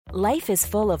Life is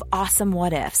full of awesome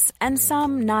what-ifs, and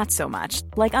some not so much,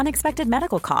 like unexpected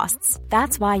medical costs.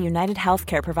 That's why United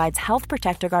Healthcare provides Health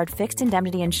Protector Guard fixed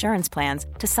indemnity insurance plans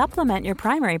to supplement your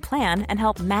primary plan and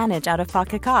help manage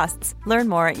out-of-pocket costs. Learn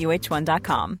more at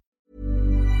uh1.com.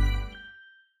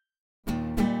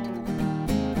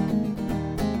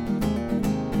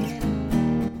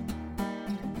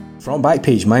 From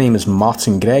Backpage, my name is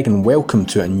Martin Gregg and welcome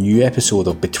to a new episode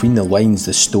of Between the Lines,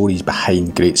 the stories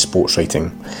behind great sports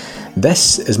writing.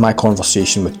 This is my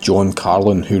conversation with John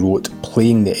Carlin, who wrote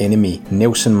Playing the Enemy,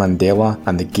 Nelson Mandela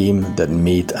and the Game That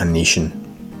Made a Nation.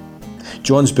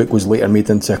 John's book was later made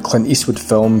into a Clint Eastwood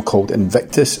film called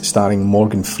Invictus, starring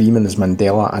Morgan Freeman as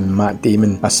Mandela and Matt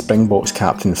Damon as Springboks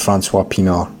captain Francois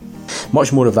Pienaar.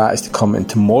 Much more of that is to come in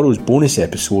tomorrow's bonus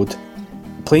episode.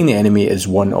 Playing the Enemy is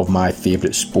one of my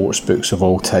favourite sports books of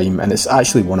all time, and it's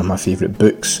actually one of my favourite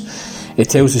books. It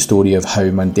tells the story of how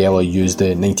Mandela used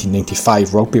the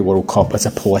 1995 Rugby World Cup as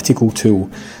a political tool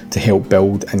to help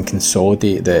build and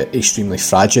consolidate the extremely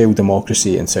fragile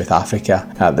democracy in South Africa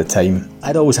at the time.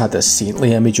 I'd always had this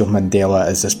saintly image of Mandela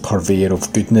as this purveyor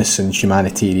of goodness and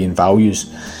humanitarian values,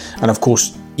 and of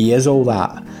course he is all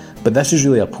that, but this is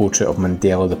really a portrait of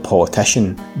Mandela the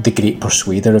politician, the great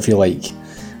persuader if you like.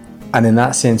 And in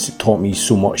that sense, it taught me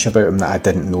so much about him that I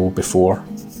didn't know before.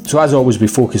 So as always, we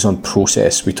focus on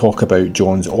process. We talk about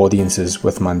John's audiences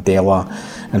with Mandela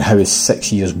and how his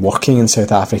 6 years working in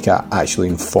South Africa actually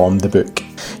informed the book.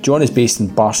 John is based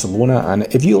in Barcelona,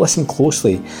 and if you listen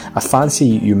closely, I fancy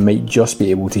you might just be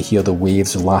able to hear the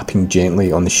waves lapping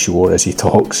gently on the shore as he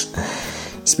talks.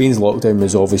 Spain's lockdown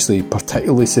was obviously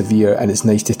particularly severe, and it's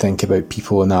nice to think about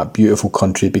people in that beautiful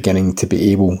country beginning to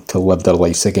be able to live their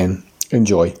lives again.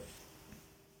 Enjoy.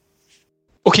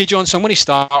 Okay, John, so I'm going to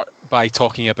start by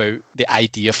talking about the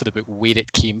idea for the book, where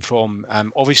it came from.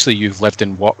 Obviously, you've lived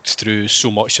and worked through so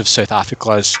much of South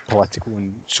Africa's political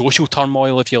and social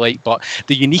turmoil, if you like, but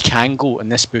the unique angle in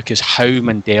this book is how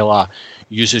Mandela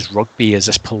uses rugby as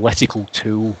this political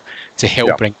tool to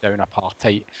help bring down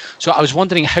apartheid. So I was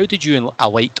wondering, how did you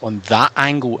alight on that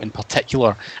angle in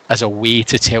particular as a way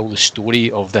to tell the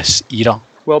story of this era?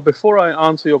 Well, before I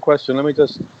answer your question, let me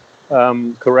just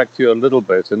correct you a little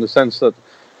bit, in the sense that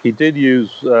he did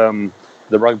use the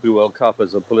Rugby World Cup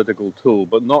as a political tool,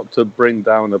 but not to bring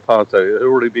down apartheid. It had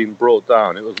already been brought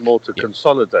down. It was more to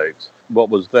consolidate what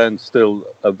was then still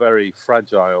a very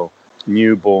fragile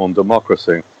newborn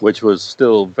democracy, which was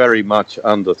still very much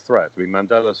under threat. I mean,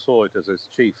 Mandela saw it as his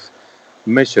chief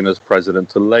mission as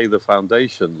president to lay the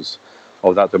foundations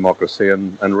of that democracy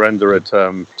and render it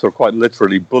sort of quite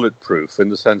literally bulletproof, in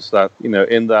the sense that, you know,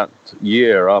 in that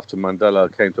year after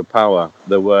Mandela came to power,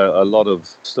 there were a lot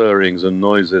of stirrings and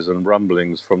noises and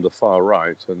rumblings from the far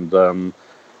right,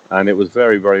 and it was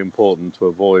very, very important to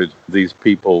avoid these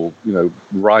people, you know,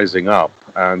 rising up.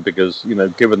 And because, you know,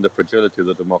 given the fragility of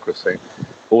the democracy,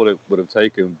 all it would have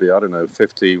taken would be, I don't know,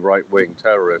 50 right-wing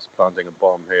terrorists planting a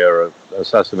bomb here, an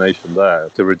assassination there,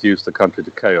 to reduce the country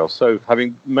to chaos. So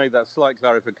having made that slight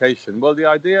clarification, well, the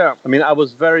idea, I mean, I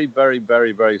was very, very,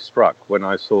 very, very struck when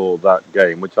I saw that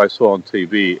game, which I saw on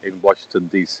TV in Washington,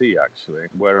 D.C., actually,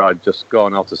 where I'd just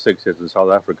gone after 6 years in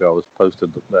South Africa. I was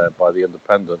posted there by The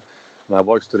Independent. And I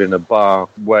watched it in a bar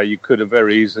where you could have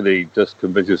very easily just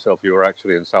convinced yourself you were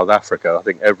actually in South Africa. I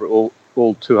think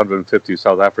all 250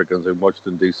 South Africans in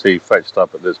Washington, D.C. fetched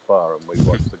up at this bar, and we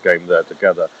watched the game there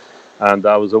together. And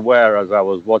I was aware as I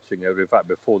was watching it, in fact,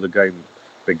 before the game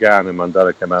began and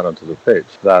Mandela came out onto the pitch,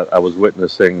 that I was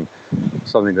witnessing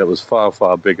something that was far,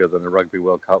 far bigger than a Rugby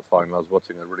World Cup final. I was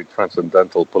watching a really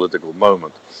transcendental political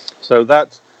moment. So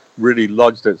that really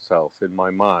lodged itself in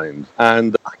my mind.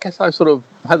 And I guess I sort of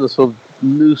had a sort of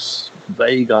loose,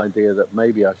 vague idea that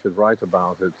maybe I should write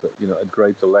about it, you know, at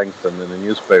greater length and in a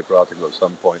newspaper article at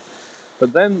some point.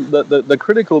 But then the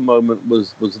critical moment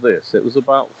was this. It was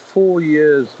about 4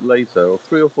 years later, or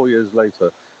 3 or 4 years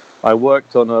later, I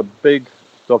worked on a big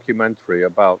documentary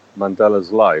about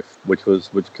Mandela's life, which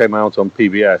came out on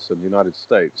PBS in the United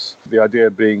States. The idea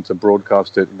being to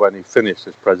broadcast it when he finished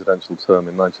his presidential term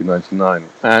in 1999.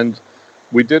 And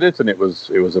we did it, and it was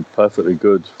a perfectly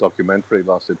good documentary. It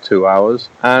lasted 2 hours.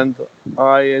 And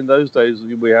in those days,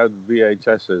 we had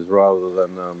VHSs rather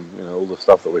than all the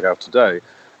stuff that we have today.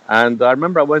 And I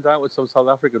remember I went out with some South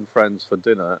African friends for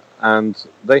dinner, and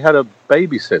they had a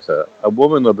babysitter, a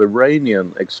woman of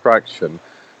Iranian extraction,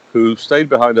 who stayed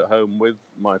behind at home with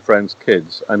my friend's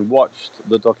kids and watched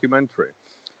the documentary.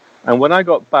 And when I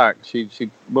got back,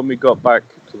 when we got back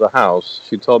to the house,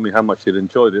 she told me how much she'd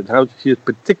enjoyed it, how she had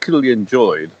particularly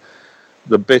enjoyed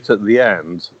the bit at the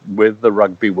end with the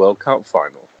Rugby World Cup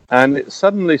final. And it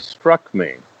suddenly struck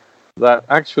me that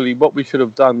actually what we should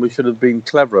have done, we should have been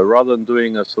cleverer. Rather than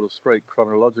doing a sort of straight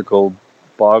chronological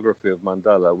biography of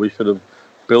Mandela, we should have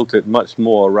built it much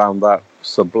more around that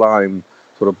sublime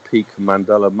sort of peak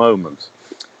Mandela moment.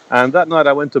 And that night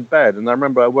I went to bed, and I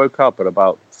remember I woke up at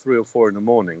about 3 or 4 in the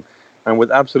morning, and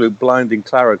with absolute blinding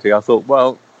clarity, I thought,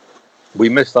 well, we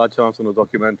missed our chance on a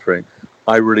documentary.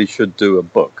 I really should do a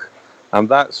book. And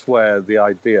that's where the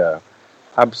idea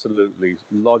absolutely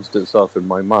lodged itself in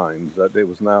my mind that it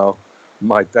was now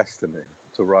my destiny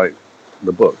to write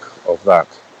the book of that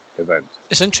event.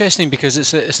 It's interesting because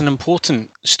it's an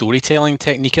important storytelling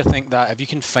technique, I think, that if you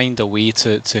can find a way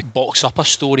to box up a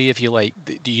story, if you like,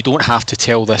 you don't have to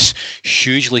tell this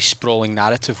hugely sprawling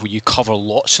narrative where you cover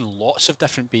lots and lots of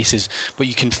different bases, but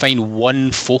you can find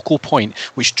one focal point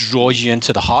which draws you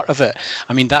into the heart of it.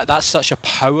 I mean, that's such a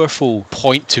powerful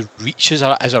point to reach as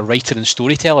a writer and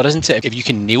storyteller, isn't it? If you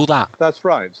can nail that. That's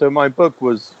right. So my book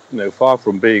was, far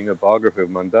from being a biography of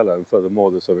Mandela, and furthermore,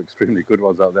 there's some extremely good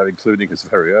ones out there, including his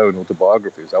very own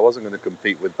autobiographies. I wasn't going to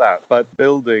compete with that. But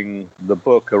building the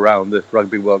book around this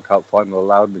Rugby World Cup final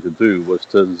allowed me to do was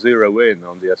to zero in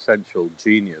on the essential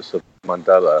genius of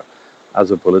Mandela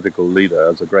as a political leader,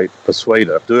 as a great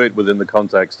persuader. Do it within the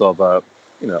context of a,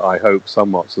 I hope,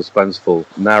 somewhat suspenseful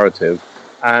narrative.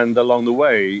 And along the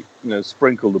way,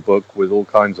 sprinkle the book with all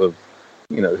kinds of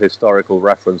historical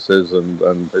references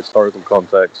and historical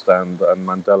context and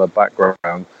Mandela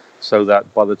background, so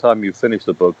that by the time you finish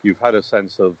the book, you've had a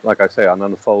sense of, like I say, an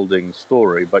unfolding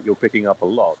story, but you're picking up a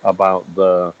lot about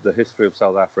the history of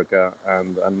South Africa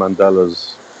and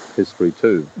Mandela's history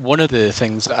too. One of the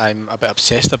things that I'm a bit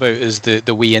obsessed about is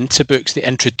the way into books, the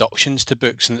introductions to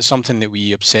books, and it's something that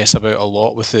we obsess about a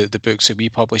lot with the books that we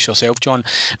publish yourself, John.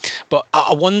 But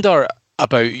I wonder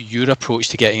about your approach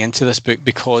to getting into this book,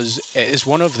 because it is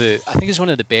one of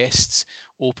the best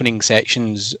opening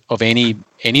sections of any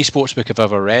sports book I've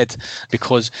ever read,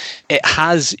 because it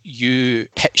has you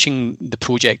pitching the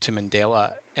project to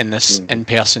Mandela in this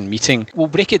in-person meeting. We'll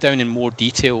break it down in more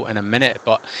detail in a minute,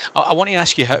 but I want to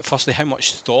ask you how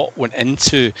much thought went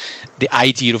into the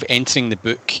idea of entering the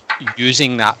book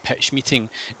using that pitch meeting.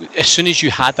 As soon as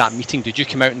you had that meeting, did you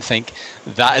come out and think,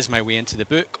 that is my way into the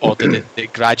book, or did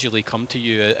it gradually come to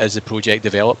you as the project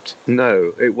developed?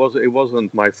 No, it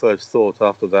wasn't my first thought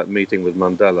after that meeting with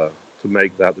Mandela to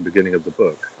make that the beginning of the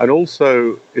book. And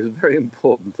also, it's very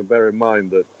important to bear in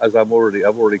mind that, as I've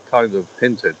already kind of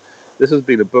hinted, this has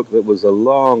been a book that was a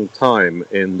long time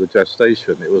in the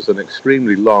gestation. It was an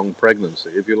extremely long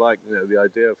pregnancy. If you like, the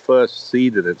idea first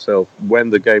seeded itself when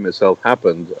the game itself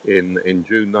happened in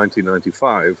June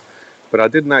 1995. But I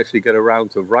didn't actually get around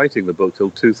to writing the book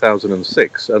till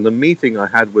 2006. And the meeting I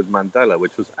had with Mandela,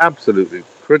 which was absolutely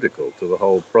critical to the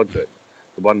whole project,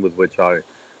 the one with which I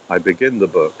begin the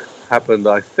book, happened,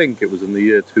 I think it was in the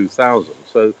year 2000.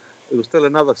 So it was still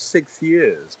another 6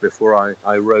 years before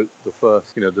I wrote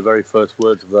the very first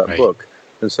words of that book.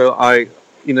 And so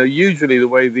usually the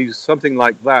way something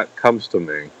like that comes to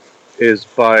me is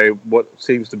by what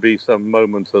seems to be some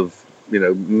moment of,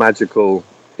 magical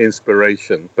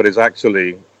inspiration, but is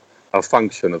actually a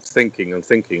function of thinking and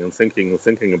thinking and thinking and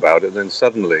thinking about it. And then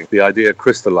suddenly the idea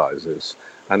crystallizes.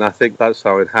 And I think that's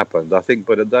how it happened.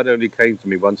 But that only came to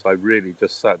me once I really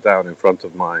just sat down in front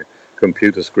of my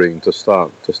computer screen to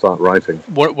start writing.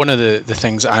 One of the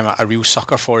things I'm a real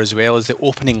sucker for as well is the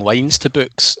opening lines to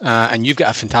books. And you've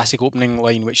got a fantastic opening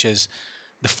line, which is,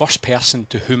 the first person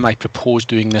to whom I proposed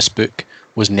doing this book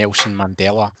was Nelson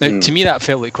Mandela. Now, to me, that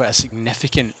felt like quite a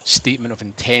significant statement of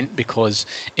intent, because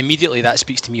immediately that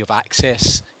speaks to me of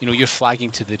access. You're flagging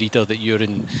to the reader that you're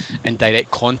in direct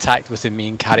contact with the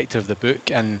main character of the book,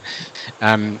 and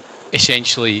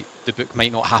essentially the book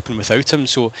might not happen without him.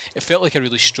 So it felt like a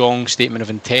really strong statement of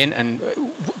intent. And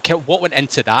what went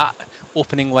into that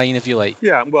opening line, if you like?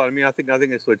 Yeah, well, I think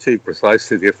it's to achieve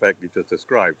precisely the effect you just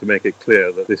described, to make it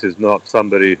clear that this is not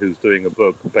somebody who's doing a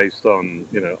book based on,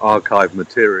 archive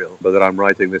material, but that I'm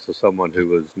writing this as someone who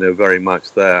was, very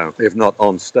much there, if not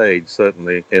on stage,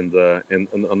 certainly on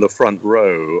the front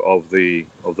row of the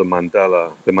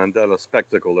Mandela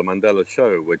spectacle, the Mandela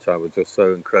show, which I was just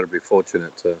so incredibly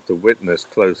fortunate to witness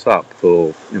close up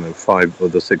for 5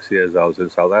 of the 6 years I was in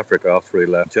South Africa after he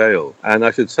left jail. And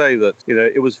I should say that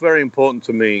it was very important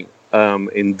to me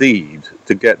indeed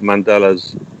to get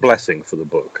Mandela's blessing for the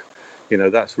book.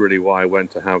 That's really why I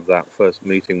went to have that first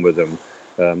meeting with him.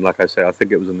 Like I say, I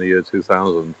think it was in the year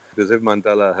 2000. Because if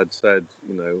Mandela had said,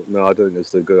 no, I don't think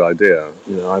it's a good idea,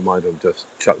 I might have just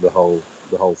chucked the whole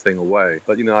the whole thing away.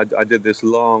 But I did this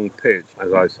long pitch,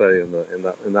 as I say in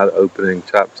that opening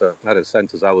chapter. I had a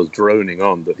sense as I was droning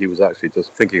on that he was actually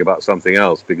just thinking about something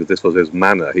else, because this was his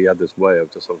manner. He had this way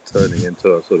of just sort of turning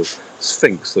into a sort of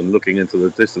sphinx and looking into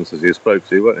the distance as he spoke.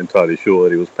 So you weren't entirely sure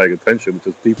that he was paying attention, which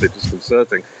was deeply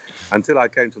disconcerting, until I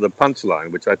came to the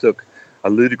punchline, which I took a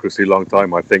ludicrously long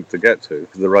time, I think, to get to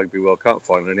the Rugby World Cup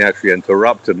final, and he actually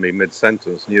interrupted me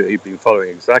mid-sentence. He'd been following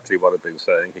exactly what I'd been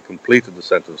saying. He completed the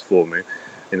sentence for me.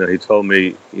 He told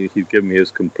me he'd give me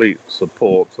his complete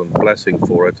support and blessing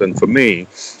for it. And for me,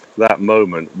 that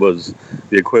moment was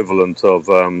the equivalent of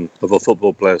a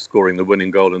football player scoring the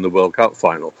winning goal in the World Cup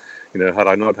final. Had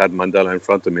I not had Mandela in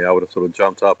front of me, I would have sort of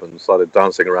jumped up and started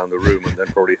dancing around the room and then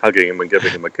probably hugging him and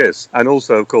giving him a kiss. And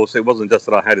also, of course, it wasn't just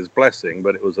that I had his blessing,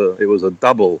 but it was a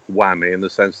double whammy, in the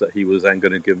sense that he was then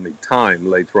going to give me time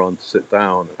later on to sit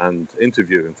down and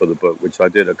interview him for the book, which I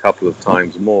did a couple of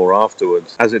times more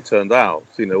afterwards. As it turned out,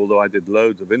 although I did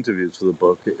loads of interviews for the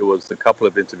book, it was the couple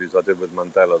of interviews I did with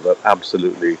Mandela that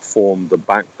absolutely formed the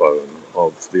backbone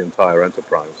of the entire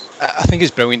enterprise. I think it's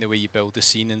brilliant the way you build the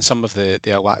scene, and some of the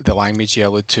language you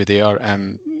allude to there.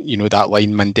 That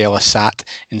line, Mandela sat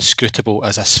inscrutable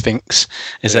as a sphinx,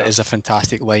 is a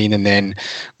fantastic line. And then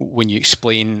when you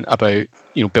explain about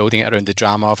building it around the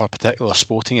drama of a particular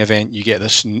sporting event, you get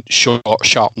this short,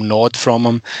 sharp nod from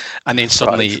him, and then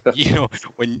suddenly,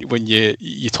 when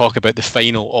you talk about the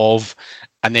final of.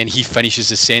 And then he finishes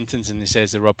the sentence and he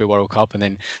says the Rugby World Cup, and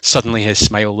then suddenly his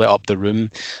smile lit up the room.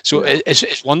 So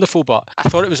it's wonderful, but I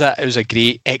thought it was a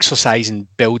great exercise in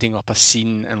building up a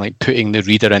scene and like putting the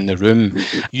reader in the room.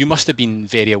 You must have been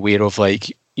very aware of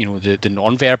the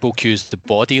non-verbal cues, the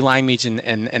body language in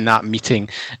that meeting,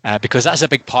 because that's a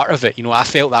big part of it. I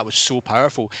felt that was so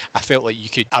powerful. I felt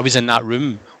like I was in that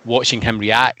room watching him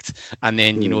react, and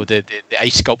then the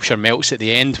ice sculpture melts at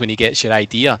the end when he gets your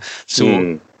idea.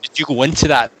 So did you go into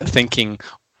that thinking,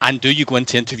 and do you go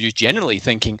into interviews generally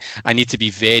thinking, I need to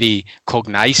be very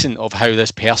cognizant of how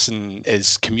this person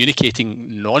is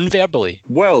communicating non-verbally?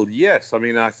 Well, yes. I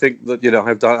mean, I think that,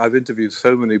 I've interviewed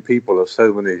so many people of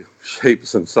so many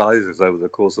shapes and sizes over the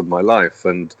course of my life,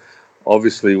 and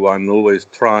obviously one always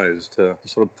tries to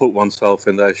sort of put oneself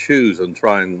in their shoes and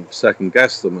try and second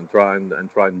guess them and try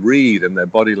and read in their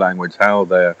body language how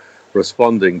they're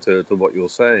responding to what you're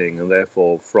saying, and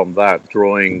therefore from that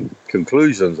drawing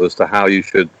conclusions as to how you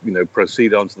should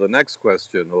proceed on to the next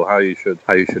question, or how you should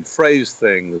phrase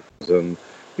things. And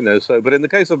but in the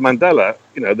case of Mandela,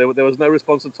 there was no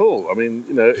response at all. I mean,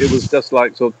 it was just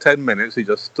like sort of 10 minutes he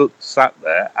just sat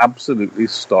there absolutely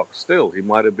stock still. He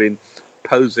might have been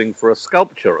posing for a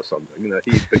sculpture or something.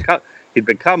 He'd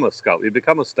become a sculpture, he'd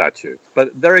become a statue.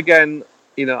 But there again,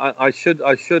 I should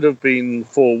have been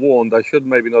forewarned. I should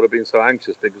maybe not have been so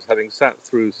anxious, because having sat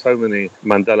through so many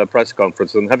Mandela press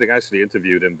conferences and having actually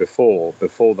interviewed him before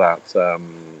that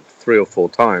 3 or 4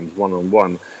 times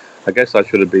one-on-one, I guess I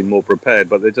should have been more prepared.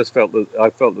 But I felt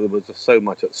that there was just so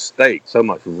much at stake, so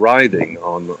much riding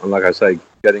on, and like I say,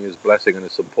 getting his blessing and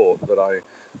his support, that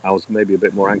I was maybe a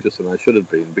bit more anxious than I should have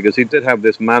been, because he did have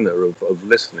this manner of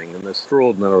listening in an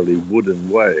extraordinarily wooden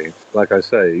way. Like I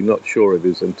say, you're not sure if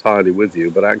he's entirely with you,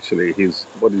 but actually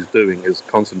what he's doing is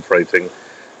concentrating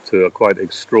to a quite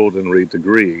extraordinary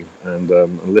degree and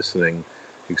listening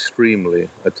extremely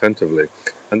attentively.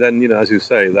 And then, as you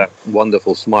say, that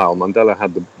wonderful smile. Mandela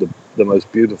had the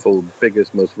most beautiful,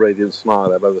 biggest, most radiant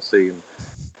smile I've ever seen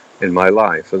in my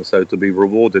life, and so to be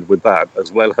rewarded with that,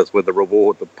 as well as with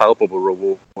the palpable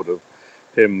reward of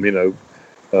him,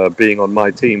 being on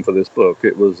my team for this book,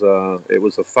 it was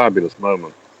a fabulous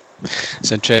moment.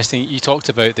 It's interesting. You talked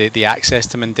about the access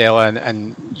to Mandela,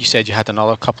 and you said you had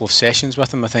another couple of sessions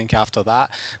with him, I think, after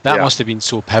that. That must have been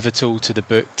so pivotal to the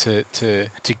book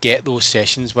to get those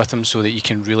sessions with him, so that you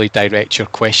can really direct your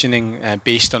questioning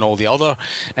based on all the other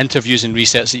interviews and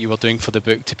research that you were doing for the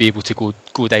book, to be able to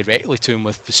go directly to him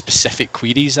with the specific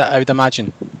queries, I would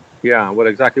imagine. Yeah, well,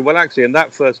 exactly. Well, actually, in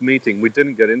that first meeting, we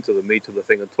didn't get into the meat of the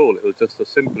thing at all. It was just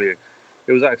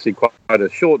it was actually quite a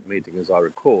short meeting, as I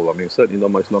recall. I mean, certainly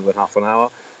not much longer than half an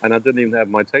hour, and I didn't even have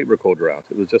my tape recorder out.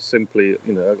 It was just simply,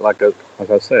 like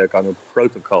I say, a kind of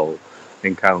protocol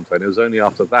encounter. And it was only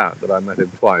after that I met him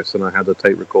twice, and I had the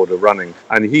tape recorder running.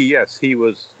 And he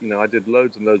was, I did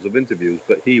loads and loads of interviews,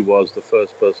 but he was the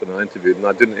first person I interviewed, and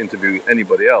I didn't interview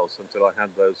anybody else until I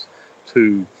had those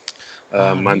 2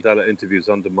 Mandela interviews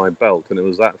under my belt. And it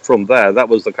was that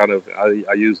was the kind of,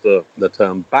 I used the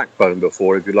term backbone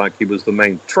before, if you like. He was the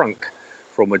main trunk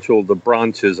from which all the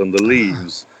branches and the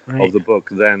leaves of the book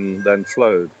then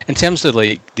flowed. In terms of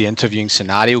like the interviewing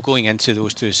scenario going into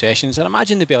those two sessions, I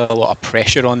imagine there'd be a lot of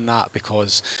pressure on that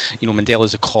because, you know,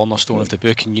 Mandela's the cornerstone of the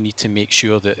book and you need to make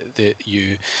sure that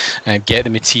you get the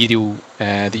material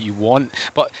that you want.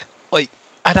 But like,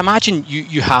 I'd imagine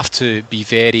you have to be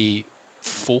very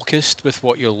focused with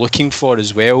what you're looking for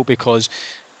as well, because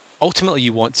ultimately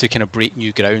you want to kind of break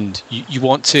new ground. You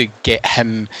want to get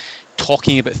him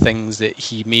talking about things that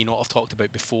he may not have talked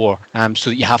about before, so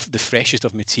that you have the freshest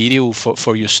of material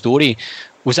for your story.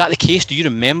 Was that the case? Do you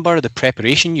remember the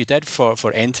preparation you did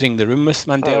for entering the room with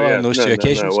Mandela on those two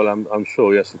occasions? No. Well, I'm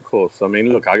sure, yes, of course. I mean,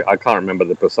 look, I can't remember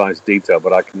the precise detail,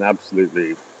 but I can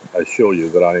absolutely assure you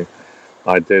that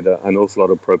I did an awful lot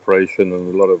of preparation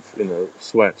and a lot of, you know,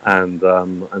 sweat and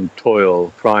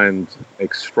toil, try and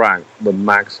extract the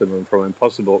maximum from him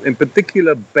possible. In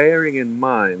particular, bearing in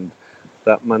mind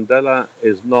that Mandela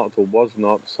is not or was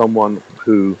not someone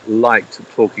who liked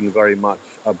talking very much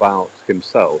about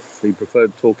himself. He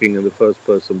preferred talking in the first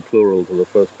person plural to the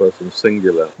first person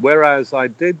singular. Whereas I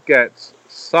did get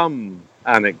some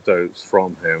anecdotes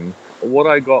from him. What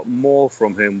I got more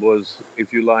from him was,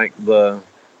 if you like, the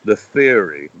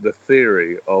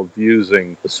theory of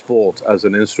using the sport as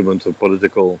an instrument of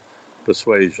political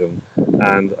persuasion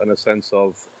and a sense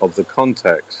of the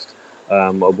context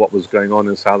of what was going on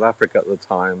in South Africa at the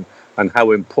time and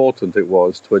how important it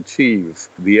was to achieve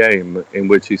the aim in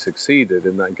which he succeeded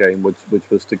in that game, which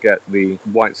was to get the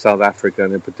white South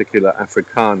African, in particular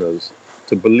Afrikaners,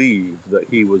 to believe that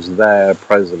he was their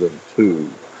president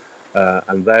too,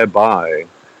 and thereby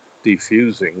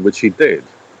defusing, which he did,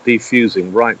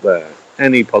 defusing right there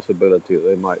any possibility that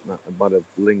they might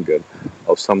have lingered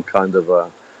of some kind of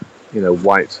a, you know,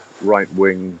 white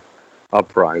right-wing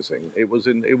uprising. It was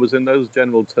in those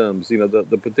general terms, you know,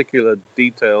 the particular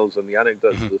details and the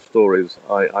anecdotes of the stories.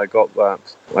 I got a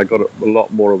lot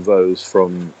more of those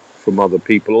from other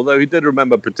people. Although he did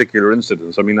remember particular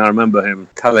incidents. I mean, I remember him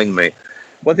telling me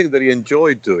one thing that he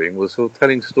enjoyed doing was sort of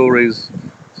telling stories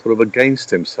sort of against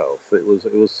himself. It was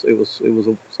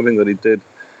something that he did,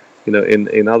 you know,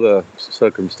 in other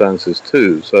circumstances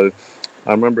too. So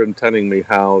I remember him telling me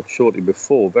how shortly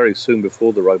before, very soon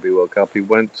before the Rugby World Cup, he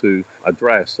went to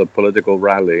address a political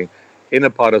rally in a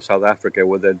part of South Africa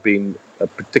where there'd been a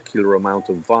particular amount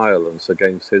of violence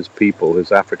against his people,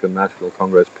 his African National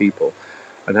Congress people,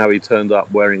 and how he turned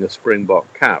up wearing a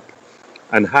Springbok cap,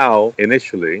 and how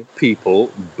initially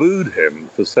people booed him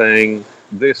for saying,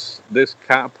 this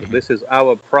cap, this is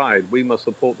our pride, we must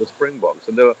support the Springboks.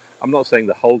 And I'm not saying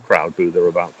the whole crowd booed, there were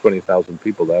about 20,000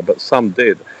 people there, but some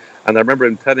did. And I remember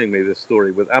him telling me this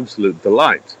story with absolute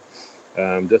delight.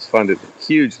 Just found it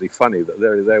hugely funny that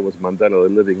there was Mandela, a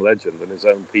living legend, and his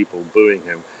own people booing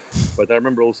him. But I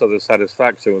remember also the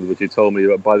satisfaction with which he told me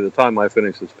that by the time I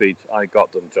finished the speech, I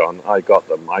got them, John. I got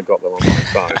them on my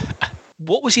side.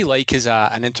 What was he like as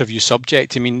an interview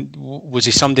subject? I mean, was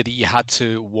he somebody that you had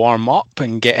to warm up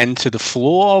and get into the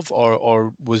flow of,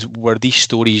 or were these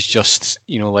stories just,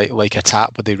 you know, like a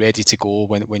tap? Were they ready to go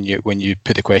when you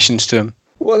put the questions to him?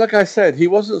 Well, like I said, he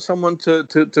wasn't someone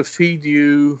to feed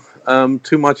you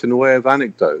too much in the way of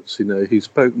anecdotes. You know, he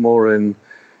spoke more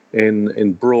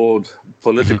in broad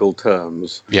political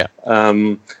terms. Yeah.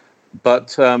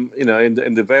 But you know,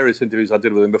 in the various interviews I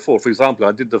did with him before, for example,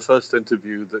 I did the first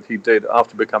interview that he did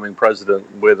after becoming president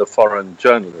with a foreign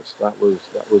journalist. That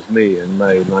was me in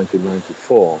May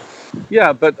 1994.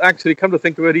 Yeah, but actually, come to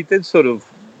think of it, he did sort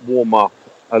of warm up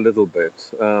a little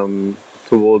bit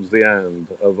towards the end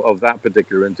of that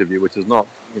particular interview, which is not,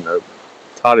 you know,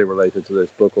 entirely related to this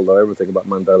book, although everything about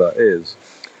Mandela is.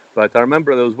 But I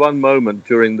remember there was one moment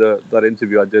during that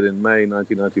interview I did in May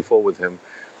 1994 with him,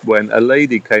 when a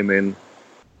lady came in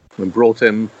and brought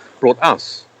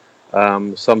us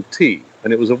some tea,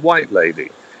 and it was a white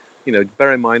lady. You know,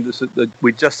 bear in mind that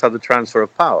we just had the transfer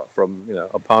of power from, you know,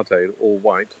 apartheid, all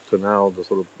white, to now the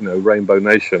sort of, you know, rainbow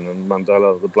nation and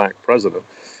Mandela, the black president.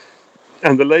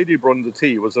 And the lady brought the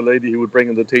tea was the lady who would bring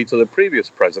in the tea to the previous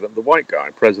president, the white guy,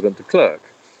 President de Klerk.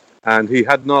 And he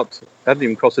hadn't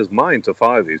even crossed his mind to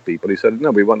fire these people. He said,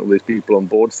 no, we want all these people on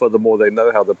board. Furthermore, they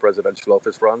know how the presidential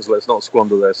office runs. Let's not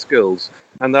squander their skills.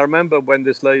 And I remember when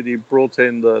this lady brought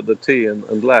in the tea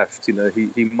and left, you know,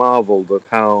 he marveled at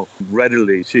how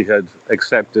readily she had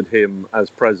accepted him as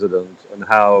president and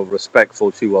how respectful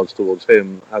she was towards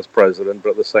him as president.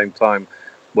 But at the same time,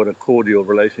 what a cordial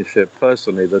relationship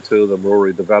personally the two of them were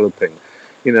already developing.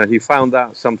 You know, he found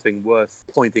that something worth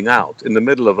pointing out in the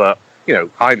middle of a, you know,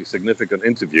 highly significant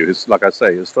interview. It's, like I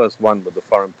say, his first one with the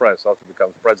foreign press after he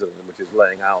becomes president, in which he's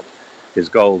laying out his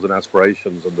goals and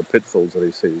aspirations and the pitfalls that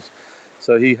he sees.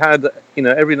 So he had,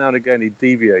 every now and again he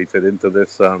deviated into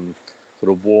this sort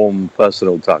of warm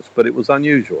personal touch, but it was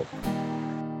unusual.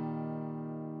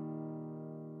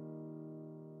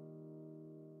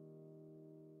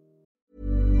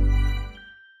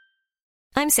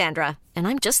 I'm Sandra, and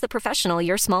I'm just the professional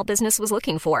your small business was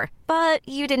looking for. But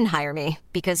you didn't hire me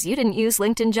because you didn't use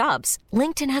LinkedIn Jobs.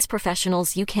 LinkedIn has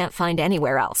professionals you can't find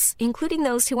anywhere else, including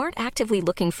those who aren't actively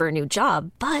looking for a new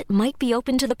job, but might be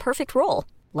open to the perfect role,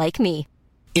 like me.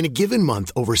 In a given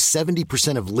month, over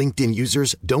 70% of LinkedIn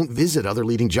users don't visit other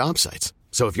leading job sites.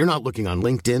 So if you're not looking on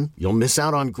LinkedIn, you'll miss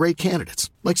out on great candidates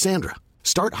like Sandra.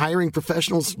 Start hiring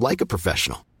professionals like a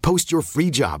professional. Post your free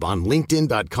job on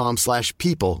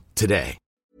linkedin.com/people today.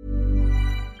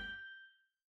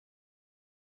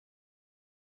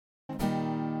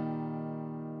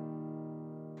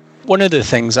 One of the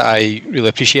things that I really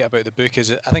appreciate about the book is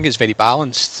that I think it's very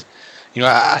balanced.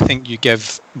 I think you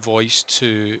give voice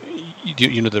to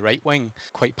the right wing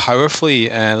quite powerfully.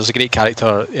 There's a great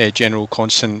character, General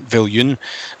Constant Viljoen,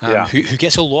 who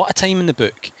gets a lot of time in the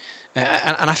book.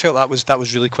 And I felt that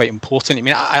was really quite important. I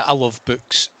mean, I love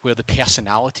books where the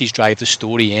personalities drive the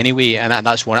story anyway, and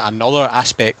that's another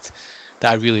aspect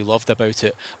that I really loved about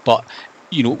it. But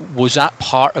was that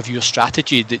part of your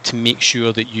strategy to make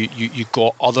sure that you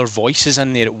got other voices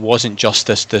in there? It wasn't just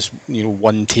this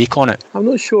one take on it. I'm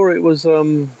not sure it was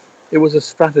a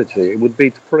strategy. It would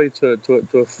be probably to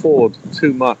afford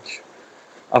too much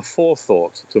a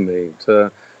forethought to me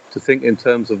to think in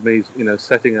terms of me,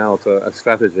 setting out a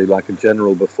strategy like a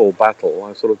general before battle.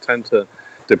 I sort of tend to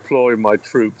deploy my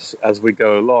troops as we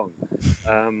go along.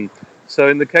 So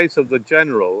in the case of the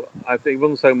general, I think it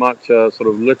wasn't so much a sort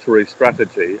of literary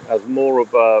strategy as more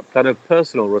of a kind of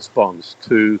personal response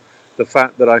to the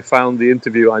fact that I found the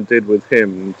interview I did with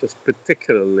him just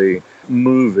particularly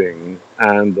moving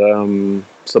and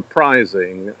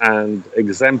surprising and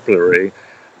exemplary,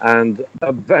 and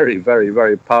a very, very,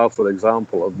 very powerful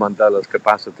example of Mandela's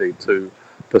capacity to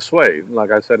persuade.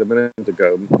 Like I said a minute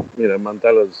ago,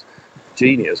 Mandela's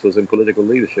genius was in political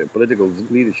leadership. Political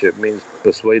leadership means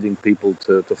persuading people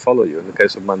to follow you. In the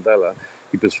case of Mandela,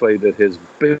 he persuaded his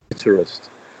bitterest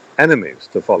enemies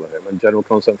to follow him. And General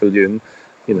Constant Viljoen,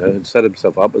 had set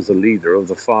himself up as a leader of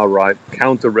the far-right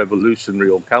counter-revolutionary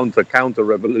or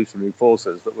counter-revolutionary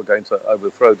forces that were going to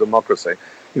overthrow democracy.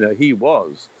 He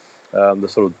was the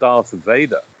sort of Darth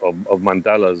Vader of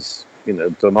Mandela's,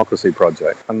 democracy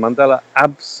project. And Mandela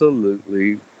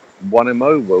absolutely won him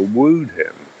over, wooed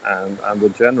him. And the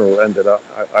general ended up,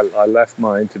 I left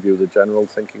my interview with the general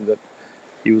thinking that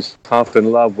he was half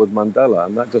in love with Mandela.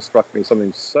 And that just struck me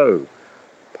something so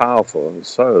powerful and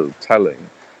so telling,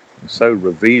 so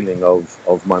revealing of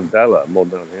Mandela more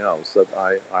than anything else, that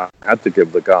I had to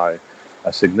give the guy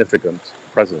a significant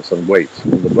presence and weight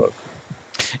in the book.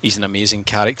 He's an amazing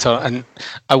character, and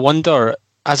I wonder,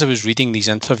 as I was reading these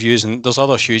interviews, and there's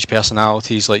other huge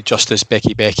personalities like Justice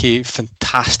Becky,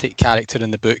 fantastic character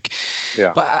in the book.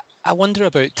 Yeah. But I wonder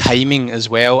about timing as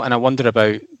well, and I wonder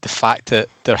about the fact that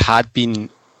there had been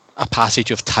a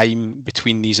passage of time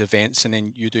between these events and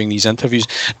then you doing these interviews.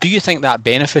 Do you think that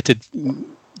benefited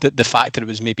the fact that it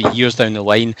was maybe years down the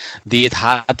line, they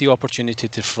had the opportunity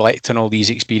to reflect on all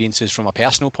these experiences from a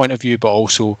personal point of view, but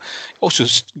also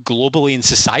globally and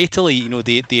societally,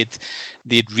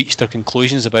 they'd reached their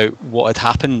conclusions about what had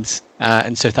happened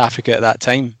in South Africa at that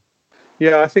time?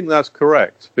 Yeah, I think that's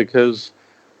correct, because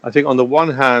I think on the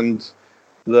one hand,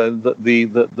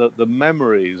 the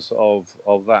memories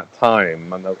of that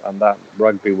time and that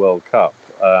Rugby World Cup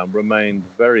remained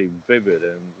very vivid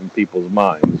in people's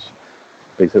minds,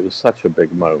 because it was such a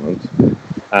big moment,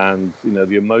 and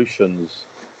the emotions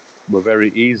were very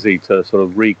easy to sort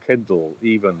of rekindle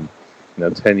even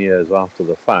 10 years after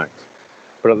the fact.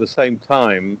 But at the same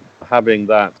time, having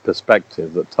that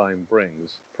perspective that time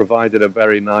brings provided a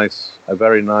very nice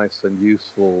and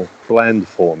useful blend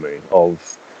for me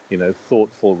of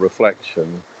thoughtful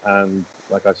reflection and,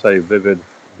 like I say, vivid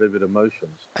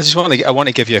emotions. I want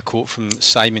to give you a quote from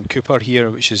Simon Cooper here,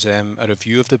 which is a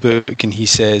review of the book, and he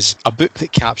says, "A book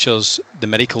that captures the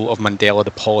miracle of Mandela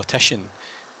the politician.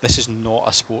 This is not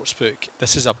a sports book.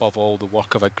 This is above all the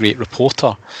work of a great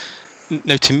reporter."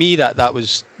 Now, to me, that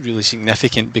was really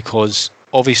significant, because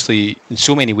obviously in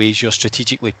so many ways you're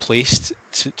strategically placed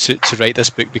to write this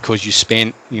book, because you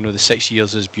spent the 6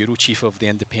 years as bureau chief of The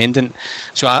Independent.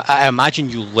 So I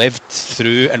imagine you lived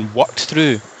through and worked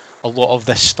through a lot of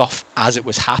this stuff as it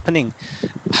was happening.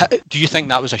 Do you think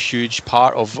that was a huge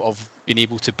part of being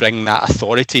able to bring that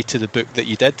authority to the book that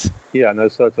you did? Yeah, no,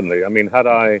 certainly. I mean, had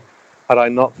I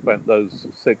not spent those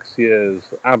 6 years,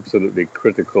 absolutely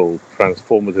critical,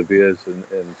 transformative years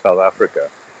in South Africa,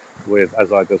 with,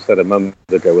 as I just said a moment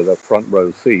ago, with a front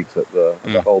row seat at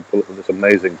the whole this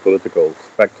amazing political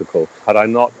spectacle. Had I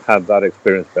not had that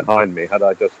experience behind me, had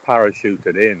I just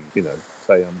parachuted in,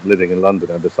 say I'm living in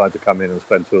London and decide to come in and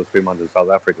spend 2 or 3 months in South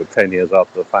Africa 10 years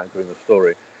after the fact doing the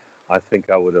story, I think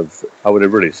I would have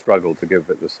really struggled to give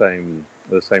it the same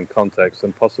context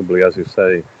and possibly, as you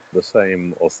say, the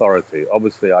same authority.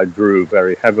 Obviously, I drew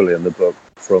very heavily in the book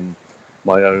from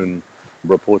my own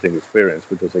reporting experience,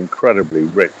 which was incredibly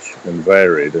rich and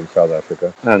varied in South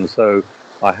Africa. And so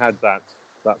I had that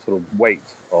sort of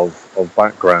weight of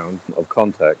background, of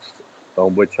context,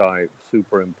 on which I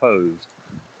superimposed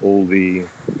all the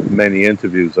many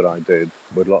interviews that I did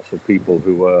with lots of people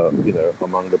who were,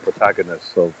 among the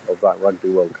protagonists of that Rugby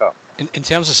World Cup. In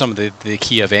terms of some of the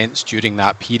key events during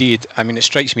that period, I mean, it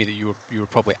strikes me that you were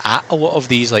probably at a lot of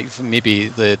these, like maybe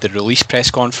the release press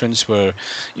conference where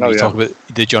you talk about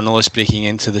the journalists breaking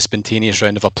into the spontaneous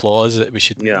round of applause that we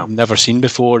should never seen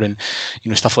before, and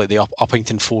stuff like the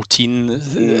Uppington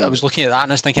 14. I was looking at that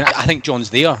and I was thinking, I think John's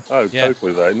there. Oh,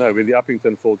 totally there. No, the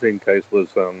Uppington 14 case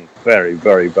was very,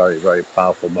 very, very, very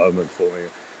powerful moment for me.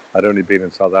 I'd only been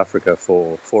in South Africa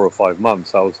for 4 or 5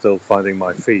 months. I was still finding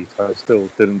my feet. I still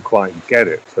didn't quite get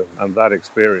it. And that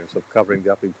experience of covering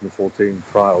the Uppington 14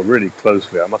 trial really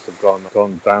closely, I must have gone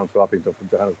down to Uppington from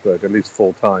Johannesburg at least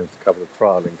 4 times to cover the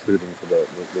trial, including for the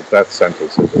death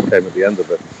sentences that came at the end of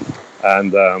it.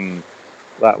 And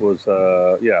that was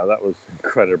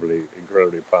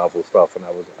incredibly powerful stuff. And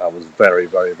I was very,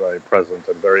 very, very present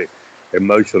and very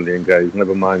emotionally engaged,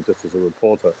 never mind just as a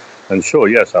reporter. And sure,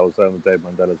 yes, I was there on the day of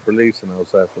Mandela's release, and I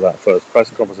was there for that first press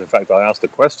conference. In fact, I asked a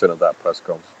question at that press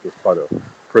conference. It was quite a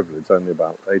privilege. Only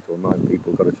about 8 or 9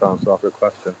 people got a chance to ask a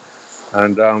question.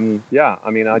 And I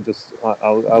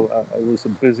was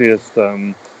the busiest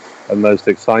and most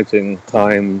exciting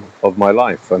time of my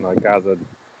life, and I gathered,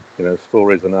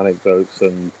 stories and anecdotes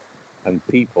and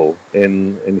people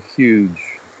in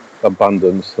huge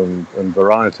abundance and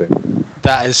variety.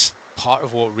 That is part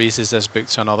of what raises this book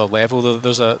to another level.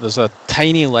 There's a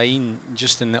tiny line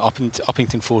just in the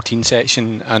Uppington 14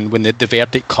 section, and when the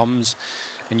verdict comes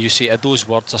and you say, "At those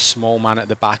words, a small man at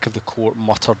the back of the court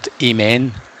muttered,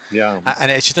 'Amen.'" Yeah, and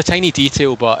it's just a tiny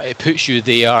detail, but it puts you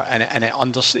there, and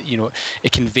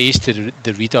it conveys to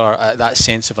the reader that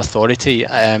sense of authority.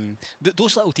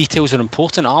 Those little details are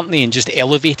important, aren't they, in just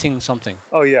elevating something?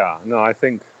 Oh yeah, no, I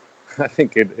think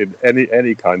in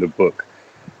any kind of book,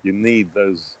 you need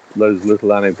those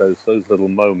little anecdotes, those little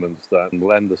moments that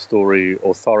lend the story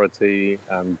authority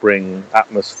and bring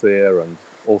atmosphere and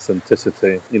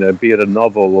authenticity. Be it a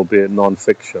novel or be it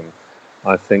non-fiction,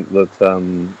 I think that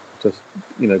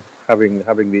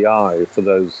having the eye for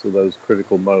those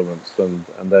critical moments and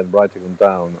then writing them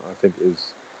down, I think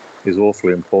is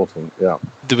awfully important. Yeah.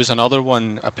 There was another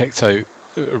one I picked out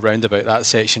around about that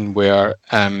section where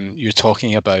you're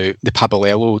talking about the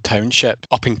Pabalelo township.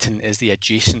 Uppington is the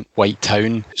adjacent white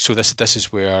town, so this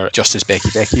is where Justice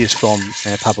Becky is from,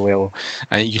 Pabalelo,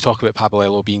 and you talk about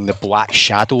Pabalelo being the black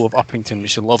shadow of Uppington,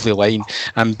 which is a lovely line.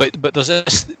 But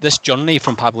there's this journey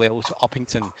from Pabalelo to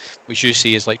Uppington, which you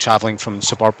say is like travelling from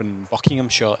suburban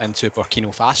Buckinghamshire into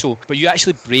Burkina Faso. But you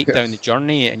actually break down the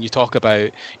journey, and you talk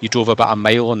about you drove about a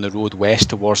mile on the road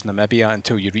west towards Namibia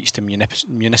until you reached a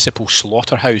municipal slaughterhouse.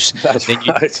 That's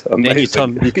right.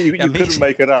 Amazing. You couldn't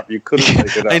make it up.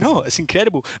 I know, it's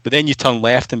incredible. But then you turn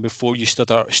left, and before you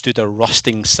stood a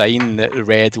rusting sign that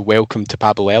read "Welcome to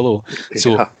Pabalelo."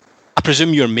 So I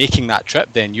presume you're making that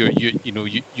trip. Then you're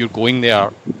going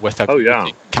there with a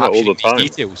all the time.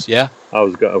 Details. Yeah. I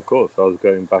was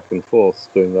going back and forth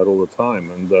doing that all the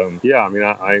time, and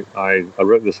I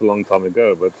wrote this a long time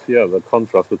ago, but the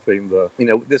contrast between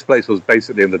this place was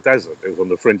basically in the desert. It was on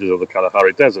the fringes of the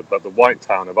Kalahari Desert, but the white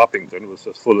town of Uppington was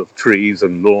just full of trees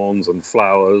and lawns and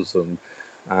flowers and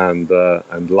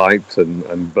light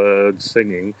and birds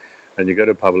singing. And you go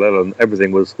to Pabalelo and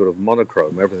everything was sort of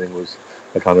monochrome. Everything was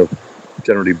a kind of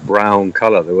generally brown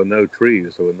color. There were no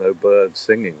trees. There were no birds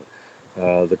singing.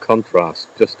 The contrast,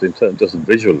 just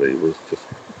visually, was just,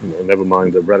 never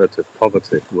mind the relative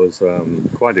poverty, was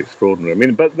quite extraordinary. I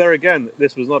mean, but there again,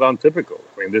 this was not untypical.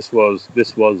 I mean, this was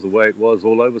the way it was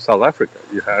all over South Africa.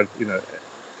 You had,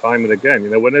 time and again,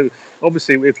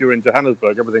 obviously, if you're in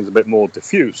Johannesburg, everything's a bit more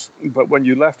diffuse. But when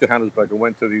you left Johannesburg and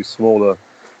went to these smaller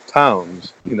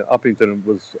towns, Uppington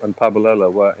and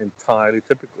Pabalelo were entirely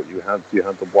typical. You had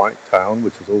the white town,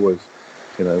 which was always,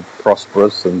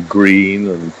 prosperous and green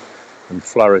and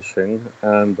flourishing,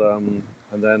 and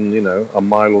then a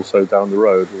mile or so down the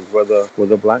road was where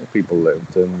the black people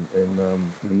lived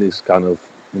in these kind of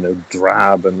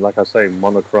drab and, like I say,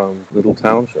 monochrome little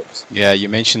townships. Yeah, you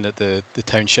mentioned that the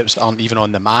townships aren't even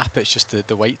on the map. It's just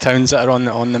the white towns that are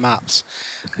on the maps.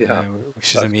 Yeah,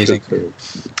 which is amazing.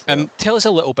 Tell us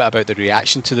a little bit about the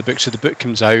reaction to the book. So the book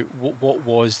comes out. What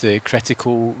was the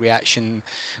critical reaction?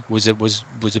 Was the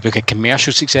book a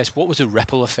commercial success? What was the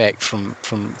ripple effect from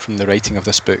the writing of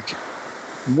this book?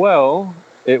 Well,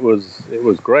 it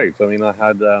was great. I mean, I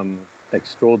had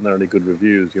extraordinarily good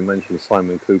reviews. You mentioned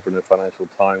Simon Cooper in the Financial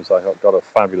Times. I got a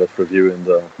fabulous review in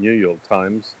the New York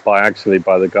Times by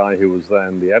the guy who was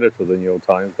then the editor of the New York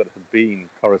Times, but had been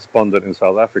correspondent in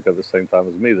South Africa at the same time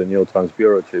as me, the New York Times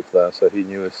bureau chief there, so he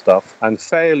knew his stuff. And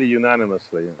fairly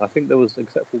unanimously, I think there was,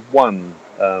 except for one,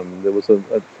 there was a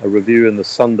review in the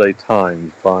Sunday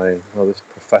Times by this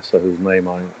professor whose name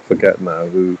I forget now,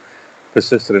 who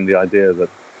persisted in the idea that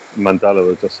Mandela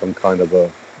was just some kind of a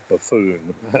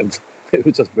buffoon, and it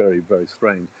was just very, very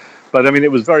strange. But I mean,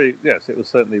 it was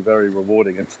certainly very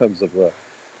rewarding in terms of the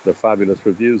fabulous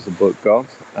reviews the book got,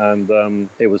 and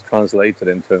it was translated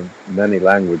into many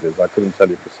languages. I couldn't tell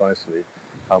you precisely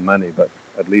how many, but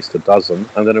at least a dozen.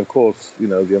 And then, of course,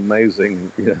 the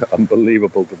amazing,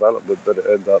 unbelievable development that it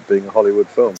ended up being a Hollywood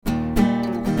film.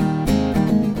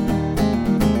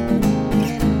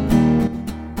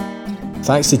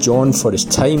 Thanks to John for his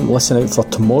time. Listen out for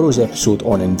tomorrow's episode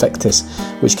on Invictus,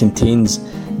 which contains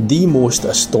the most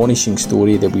astonishing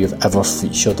story that we have ever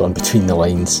featured on Between the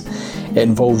Lines. It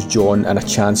involves John and a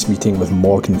chance meeting with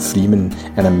Morgan Freeman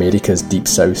in America's Deep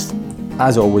South.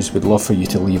 As always, we'd love for you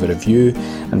to leave a review,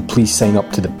 and please sign up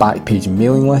to the Backpage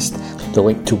mailing list, the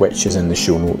link to which is in the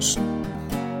show notes.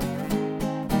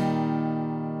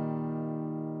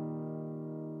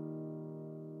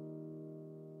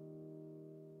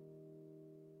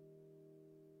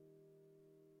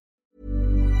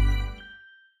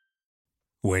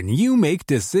 When you make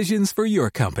decisions for your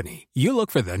company, you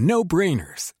look for the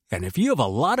no-brainers. And if you have a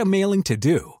lot of mailing to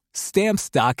do,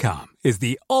 Stamps.com is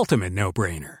the ultimate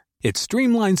no-brainer. It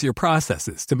streamlines your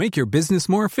processes to make your business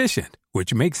more efficient,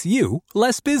 which makes you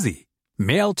less busy.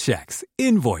 Mail checks,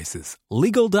 invoices,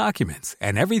 legal documents,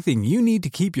 and everything you need to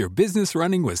keep your business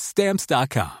running with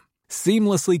Stamps.com.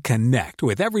 Seamlessly connect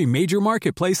with every major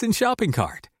marketplace and shopping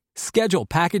cart. Schedule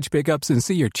package pickups and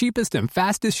see your cheapest and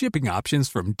fastest shipping options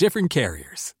from different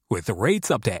carriers, with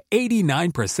rates up to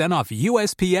 89% off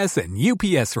USPS and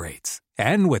UPS rates.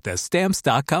 And with the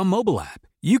Stamps.com mobile app,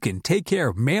 you can take care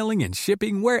of mailing and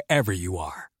shipping wherever you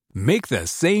are. Make the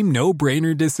same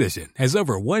no-brainer decision as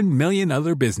over 1 million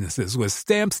other businesses with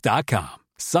Stamps.com.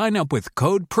 Sign up with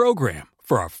code PROGRAM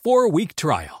for a 4-week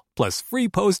trial, plus free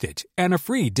postage and a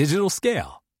free digital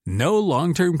scale. No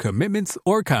long-term commitments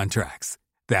or contracts.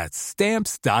 That's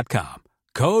Stamps.com.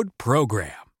 Code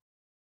PROGRAM.